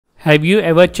Have you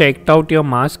ever checked out your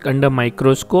mask under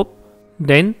microscope?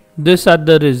 Then these are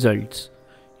the results.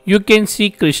 You can see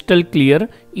crystal clear,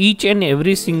 each and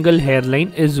every single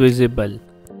hairline is visible.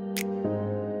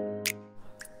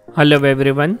 Hello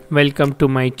everyone, welcome to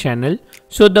my channel.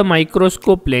 So the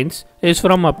microscope lens is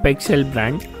from Apexel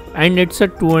brand and it's a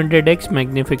 200x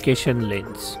magnification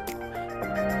lens.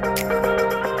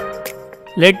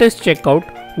 Let us check out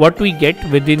what we get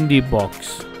within the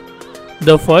box.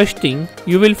 The first thing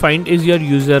you will find is your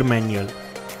user manual.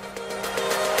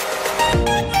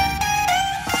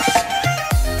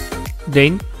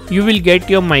 Then you will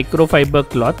get your microfiber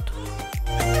cloth.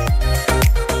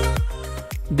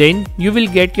 Then you will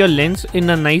get your lens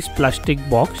in a nice plastic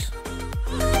box.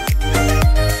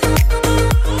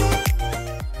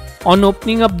 On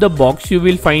opening up the box, you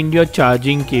will find your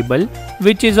charging cable,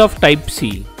 which is of type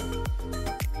C.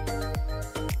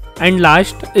 And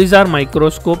last is our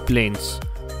microscope lens.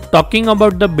 Talking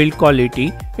about the build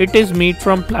quality, it is made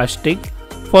from plastic.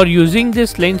 For using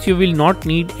this lens, you will not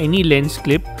need any lens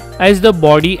clip as the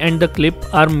body and the clip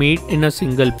are made in a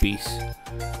single piece.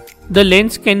 The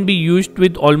lens can be used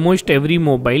with almost every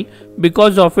mobile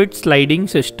because of its sliding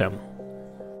system.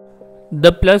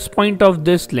 The plus point of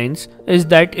this lens is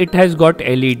that it has got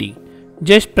LED.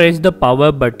 Just press the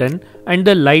power button and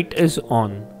the light is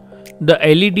on. The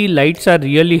LED lights are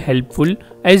really helpful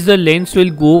as the lens will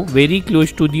go very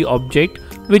close to the object,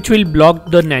 which will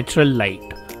block the natural light.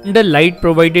 The light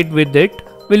provided with it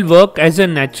will work as a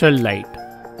natural light,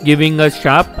 giving a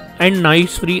sharp and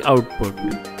noise-free output.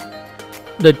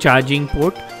 The charging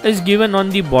port is given on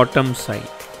the bottom side.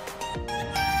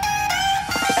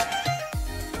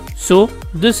 So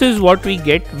this is what we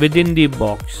get within the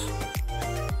box.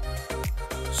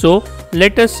 So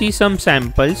let us see some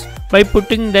samples by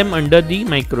putting them under the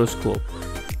microscope.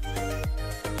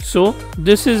 So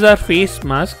this is our face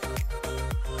mask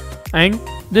and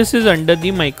this is under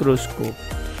the microscope.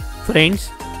 Friends,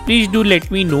 please do let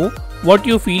me know what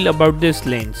you feel about this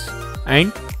lens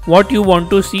and what you want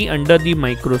to see under the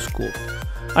microscope.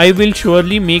 I will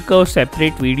surely make a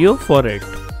separate video for it.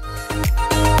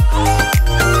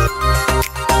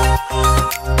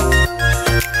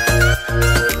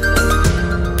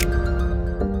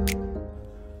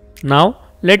 Now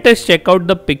let us check out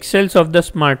the pixels of the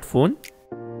smartphone,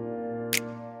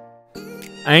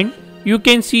 and you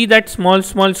can see that small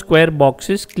square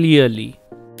boxes clearly.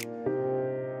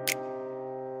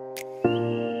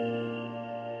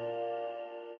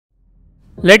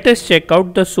 Let us check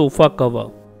out the sofa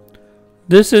cover.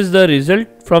 This is the result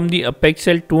from the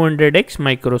Apexel 200x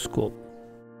microscope.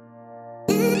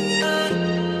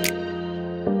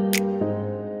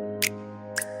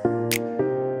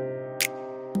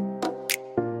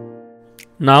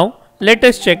 Now let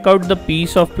us check out the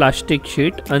piece of plastic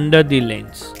sheet under the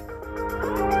lens.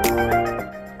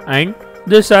 And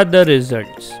these are the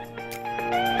results.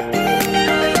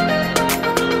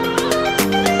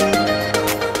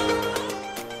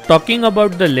 Talking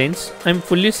about the lens, I am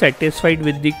fully satisfied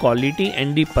with the quality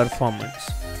and the performance.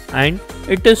 And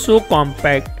it is so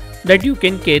compact that you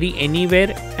can carry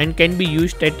anywhere and can be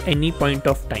used at any point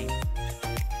of time.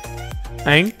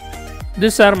 And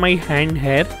these are my hand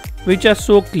hair, which are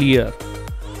so clear.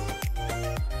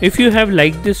 If you have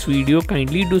liked this video,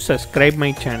 kindly do subscribe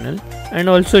my channel and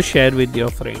also share with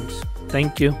your friends.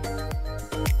 Thank you.